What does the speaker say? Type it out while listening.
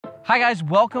Hi guys,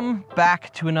 welcome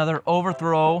back to another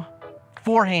overthrow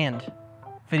forehand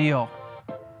video.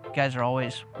 You guys are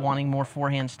always wanting more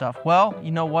forehand stuff. Well,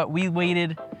 you know what? We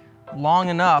waited long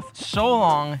enough, so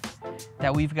long,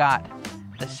 that we've got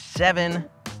the 7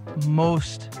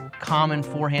 most common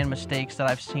forehand mistakes that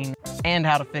I've seen and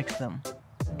how to fix them.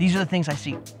 These are the things I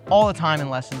see all the time in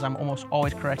lessons. I'm almost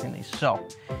always correcting these. So,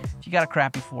 if you got a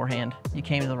crappy forehand, you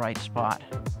came to the right spot.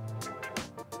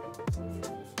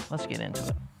 Let's get into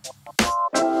it.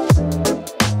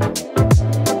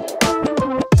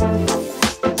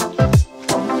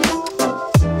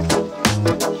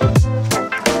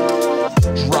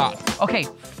 Drop. Okay,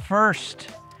 first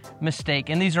mistake,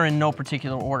 and these are in no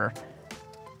particular order.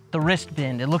 The wrist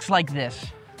bend, it looks like this.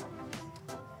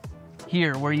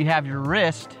 Here, where you have your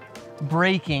wrist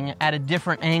breaking at a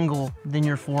different angle than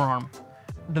your forearm.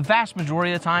 The vast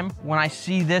majority of the time, when I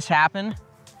see this happen,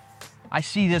 I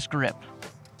see this grip.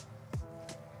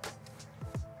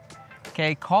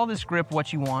 Okay, call this grip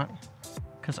what you want,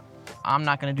 because I'm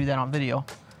not gonna do that on video.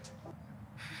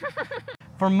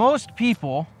 For most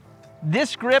people,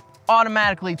 this grip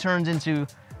automatically turns into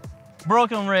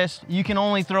broken wrist. You can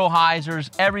only throw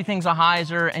hyzers, everything's a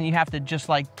hyzer, and you have to just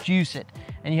like juice it,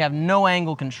 and you have no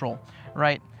angle control,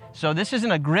 right? So this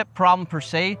isn't a grip problem per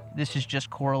se, this is just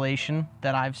correlation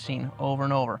that I've seen over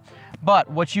and over. But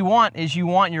what you want is you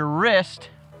want your wrist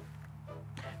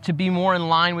to be more in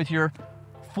line with your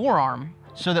forearm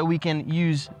so that we can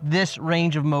use this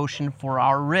range of motion for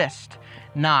our wrist,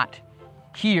 not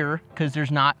here, because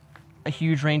there's not a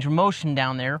huge range of motion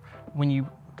down there when you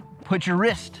put your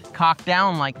wrist cocked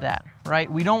down like that,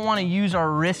 right? We don't want to use our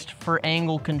wrist for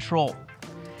angle control.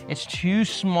 It's too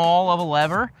small of a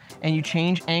lever, and you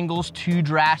change angles too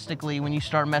drastically when you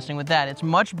start messing with that. It's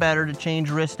much better to change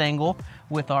wrist angle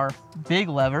with our big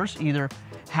levers, either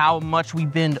how much we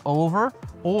bend over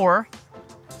or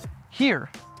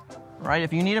here, right?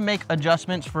 If you need to make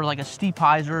adjustments for like a steep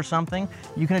hyzer or something,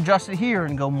 you can adjust it here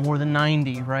and go more than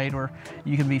 90, right? Or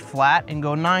you can be flat and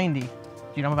go 90.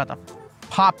 Dude, I'm about to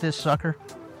pop this sucker.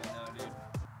 I know, dude.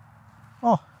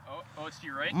 Oh, it's to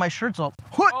your right? my shirt's up.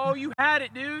 Oh, you had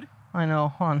it, dude. I know,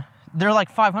 hold on. There are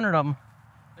like 500 of them.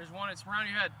 There's one, it's around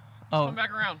your head. Oh, come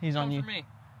back around. He's on you. For me.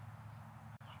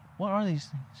 What are these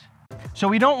things? So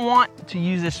we don't want to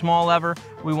use this small lever.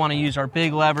 We want to use our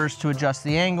big levers to adjust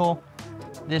the angle.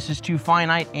 This is too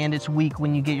finite and it's weak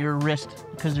when you get your wrist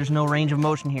because there's no range of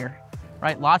motion here,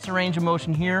 right? Lots of range of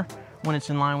motion here when it's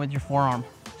in line with your forearm.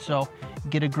 So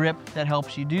get a grip that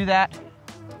helps you do that.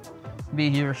 Be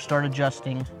here, start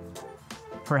adjusting.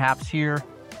 Perhaps here,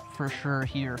 for sure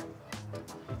here,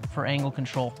 for angle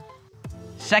control.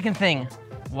 Second thing,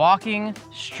 walking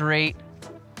straight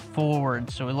forward.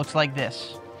 So it looks like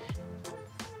this.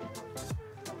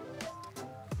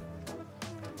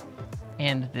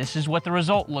 And this is what the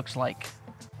result looks like.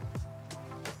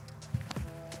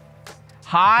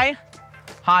 High,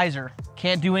 hyzer,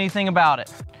 can't do anything about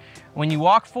it. When you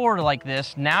walk forward like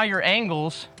this, now your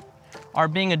angles are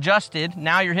being adjusted.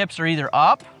 Now your hips are either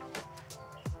up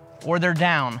or they're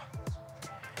down.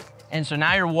 And so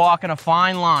now you're walking a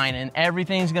fine line and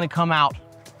everything's gonna come out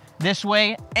this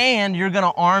way and you're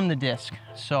gonna arm the disc.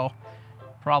 So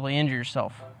probably injure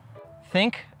yourself.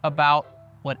 Think about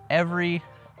what every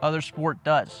other sport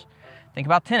does. Think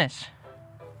about tennis.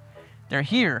 They're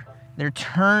here, they're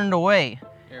turned away.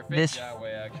 Here, face that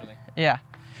way, actually. Yeah.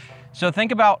 So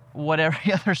think about what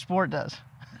every other sport does.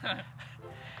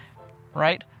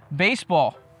 Right?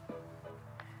 Baseball,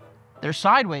 they're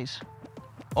sideways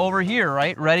over here,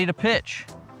 right? Ready to pitch.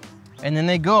 And then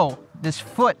they go. This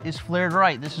foot is flared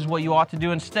right. This is what you ought to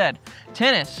do instead.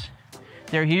 Tennis,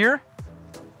 they're here,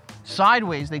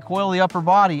 sideways. They coil the upper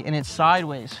body and it's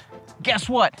sideways. Guess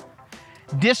what?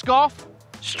 Disc golf,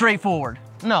 straightforward.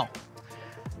 No.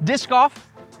 Disc golf,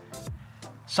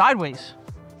 sideways.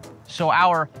 So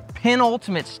our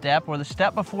penultimate step, or the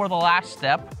step before the last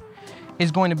step,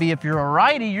 is going to be, if you're a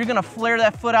righty, you're gonna flare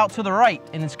that foot out to the right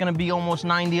and it's gonna be almost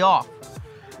 90 off,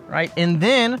 right? And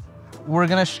then we're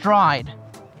gonna stride.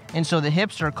 And so the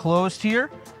hips are closed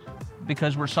here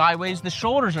because we're sideways, the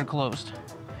shoulders are closed.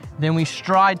 Then we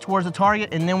stride towards the target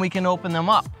and then we can open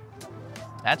them up.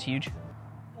 That's huge.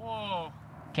 Whoa.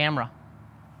 Camera.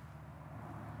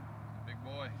 Big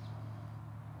boy.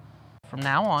 From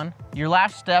now on, your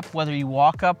last step, whether you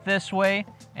walk up this way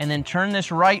and then turn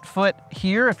this right foot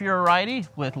here, if you're a righty,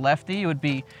 with lefty, it would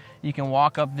be, you can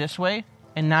walk up this way,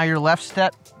 and now your left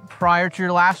step prior to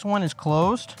your last one is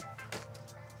closed,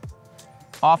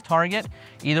 off target.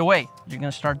 Either way, you're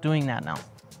gonna start doing that now.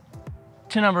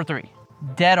 To number 3,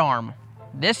 dead arm.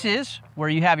 This is where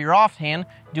you have your offhand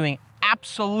doing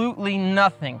absolutely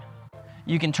nothing.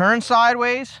 You can turn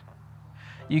sideways,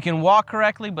 you can walk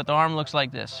correctly, but the arm looks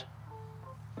like this.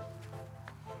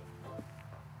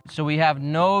 So we have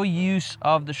no use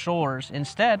of the shoulders.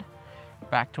 Instead,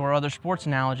 back to our other sports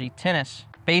analogy, tennis,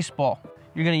 baseball.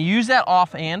 You're gonna use that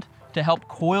offhand to help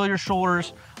coil your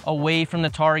shoulders away from the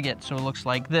target. So it looks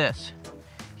like this,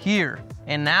 here.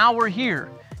 And now we're here.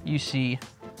 You see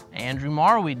Andrew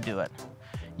Marweed do it.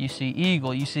 You see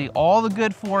Eagle, you see all the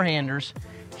good forehanders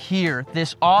here.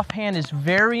 This offhand is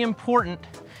very important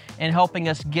in helping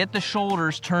us get the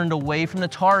shoulders turned away from the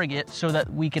target so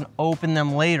that we can open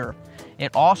them later.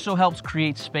 It also helps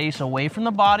create space away from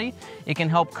the body. It can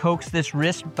help coax this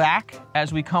wrist back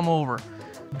as we come over.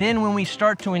 Then when we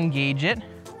start to engage it,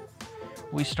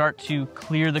 we start to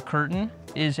clear the curtain,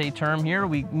 is a term here.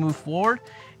 We move forward,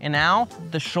 and now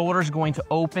the shoulder's going to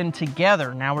open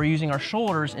together. Now we're using our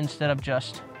shoulders instead of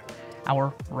just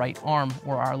our right arm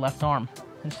or our left arm.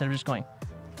 Instead of just going,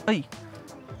 hey,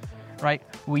 right?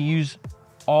 We use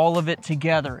all of it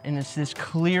together, and it's this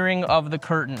clearing of the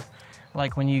curtain.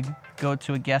 Like when you go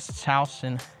to a guest's house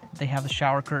and they have the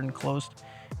shower curtain closed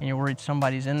and you're worried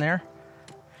somebody's in there.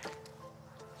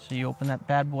 So you open that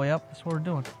bad boy up. That's what we're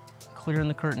doing, clearing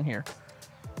the curtain here.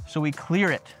 So we clear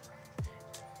it.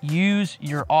 Use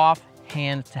your off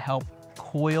hand to help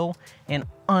coil and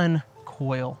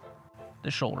uncoil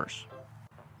the shoulders.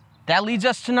 That leads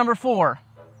us to number 4,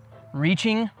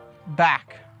 reaching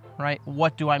back, right?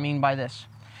 What do I mean by this?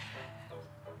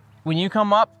 When you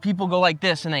come up, people go like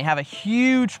this and they have a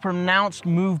huge pronounced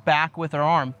move back with their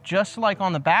arm, just like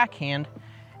on the backhand,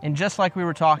 and just like we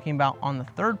were talking about on the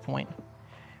third point,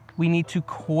 we need to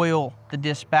coil the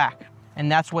disc back.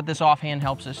 And that's what this offhand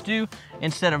helps us do.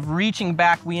 Instead of reaching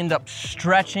back, we end up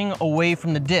stretching away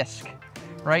from the disc,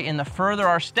 right? And the further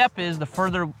our step is, the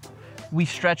further we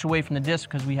stretch away from the disc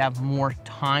because we have more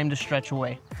time to stretch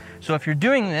away. So if you're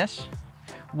doing this,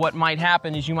 what might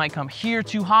happen is you might come here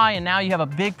too high and now you have a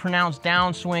big pronounced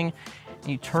downswing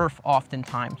and you turf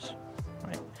oftentimes,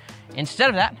 right? Instead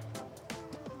of that,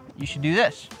 you should do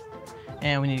this.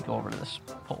 And we need to go over to this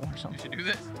pole or something. You should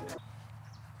do this.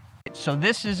 So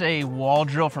this is a wall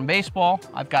drill from baseball.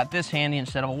 I've got this handy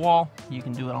instead of a wall. You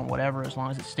can do it on whatever as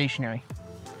long as it's stationary.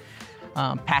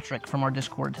 Patrick from our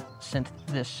Discord sent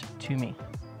this to me.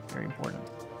 Very important.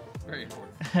 Very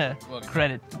important.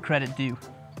 Credit due.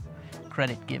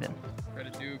 Credit given.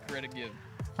 Credit due, credit given.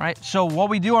 All right, so what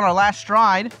we do on our last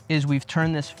stride is we've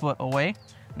turned this foot away.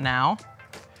 Now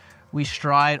we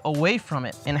stride away from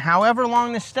it. And however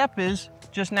long this step is,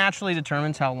 just naturally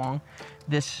determines how long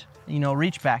this,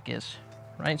 reach back is,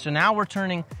 right? So now we're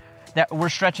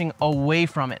stretching away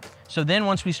from it. So then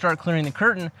once we start clearing the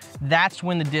curtain, that's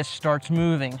when the disc starts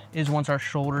moving, is once our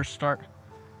shoulders start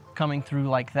coming through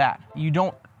like that. You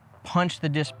don't punch the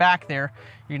disc back there.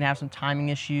 You're gonna have some timing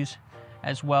issues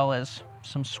as well as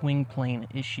some swing plane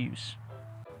issues.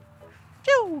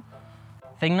 Choo!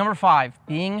 Thing number 5,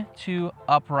 being too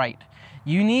upright.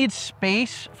 You need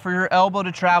space for your elbow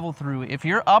to travel through. If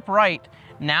you're upright,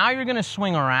 now you're gonna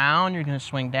swing around, you're gonna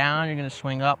swing down, you're gonna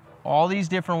swing up, all these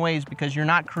different ways because you're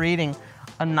not creating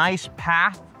a nice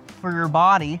path for your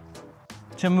body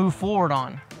to move forward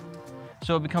on.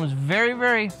 So it becomes very,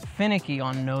 very finicky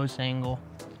on nose angle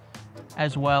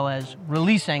as well as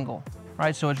release angle,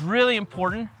 right? So it's really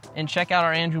important, and check out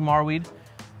our Andrew Marweed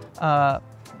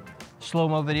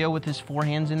slow-mo video with his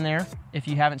forehands in there if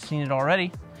you haven't seen it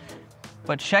already.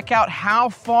 But check out how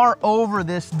far over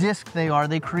this disc they are.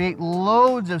 They create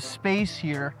loads of space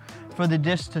here for the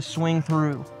disc to swing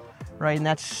through, right? And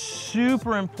that's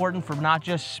super important for not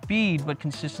just speed, but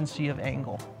consistency of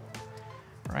angle,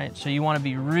 right? So you want to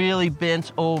be really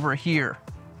bent over here,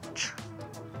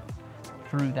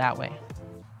 through that way.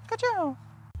 Ka-chow.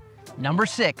 Number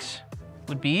 6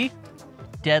 would be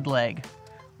dead leg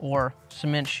or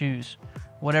cement shoes,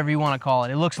 whatever you want to call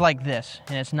it. It looks like this,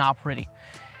 and it's not pretty.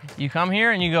 You come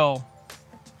here and you go,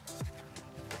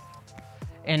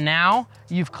 and now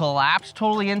you've collapsed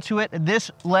totally into it.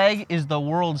 This leg is the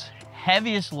world's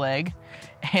heaviest leg,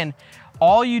 and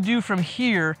all you do from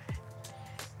here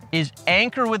is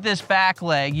anchor with this back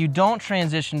leg. You don't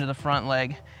transition to the front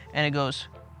leg, and it goes,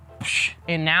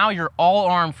 and now you're all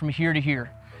armed from here to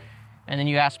here. And then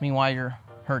you ask me why you're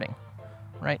hurting,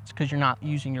 right? It's because you're not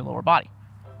using your lower body,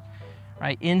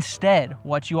 right? Instead,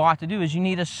 what you ought to do is you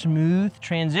need a smooth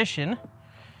transition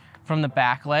from the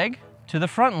back leg to the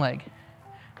front leg,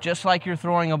 just like you're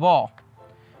throwing a ball.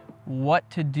 What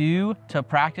to do to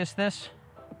practice this?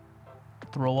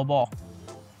 Throw a ball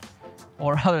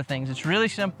or other things. It's really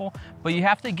simple, but you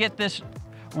have to get this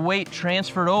weight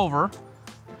transferred over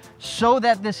so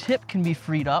that this hip can be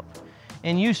freed up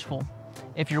and useful.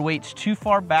 If your weight's too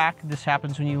far back, this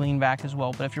happens when you lean back as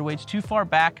well, but if your weight's too far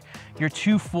back, you're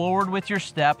too forward with your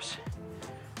steps,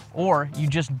 or you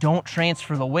just don't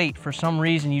transfer the weight. For some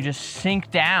reason, you just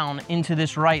sink down into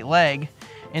this right leg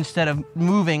instead of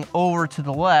moving over to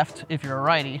the left if you're a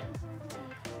righty.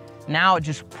 Now it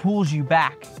just pulls you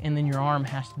back, and then your arm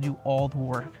has to do all the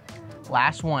work.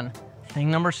 Last one, thing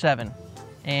number 7.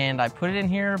 And I put it in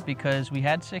here because we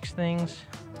had 6 things.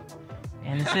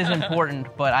 And this is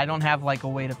important, but I don't have like a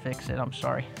way to fix it, I'm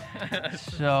sorry.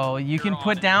 So you can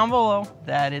put down below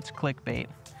that it's clickbait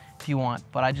if you want,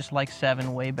 but I just like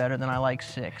 7 way better than I like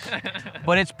 6.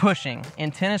 But it's pushing. In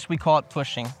tennis, we call it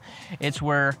pushing. It's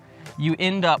where you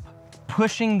end up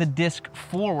pushing the disc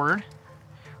forward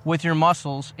with your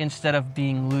muscles instead of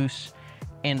being loose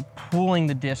and pulling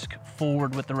the disc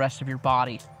forward with the rest of your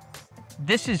body.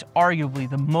 This is arguably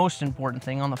the most important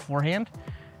thing on the forehand,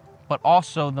 but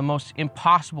also the most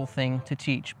impossible thing to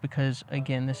teach, because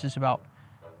again, this is about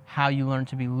how you learn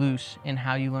to be loose and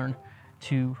how you learn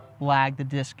to lag the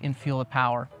disc and feel the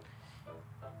power.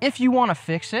 If you want to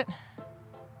fix it,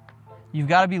 you've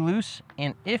got to be loose,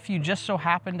 and if you just so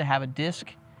happen to have a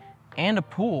disc and a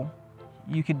pool,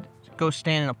 you could go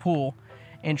stand in a pool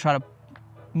and try to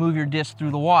move your disc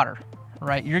through the water,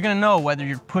 right? You're going to know whether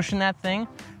you're pushing that thing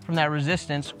from that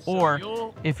resistance,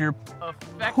 or if you're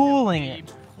pulling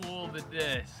it. Pull the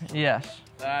disc. Yes.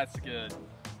 That's good.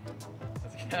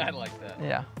 That's good. I like that.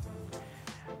 Yeah.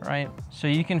 Right. So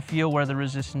you can feel where the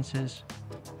resistance is.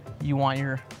 You want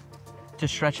to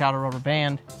stretch out a rubber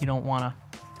band. You don't want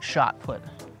to shot put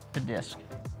the disc.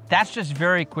 That's just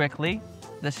very quickly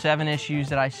the 7 issues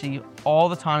that I see all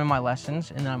the time in my lessons,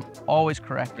 and I'm always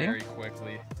correcting. Very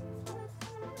quickly.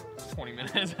 20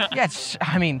 minutes. Yes.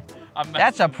 I mean,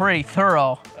 that's a pretty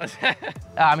thorough.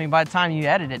 I mean, by the time you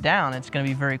edit it down, it's going to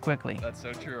be very quickly. That's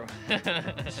so true.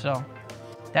 So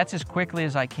that's as quickly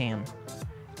as I can,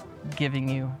 giving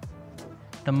you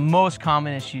the most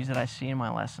common issues that I see in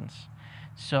my lessons.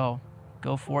 So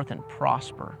go forth and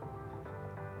prosper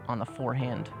on the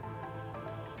forehand.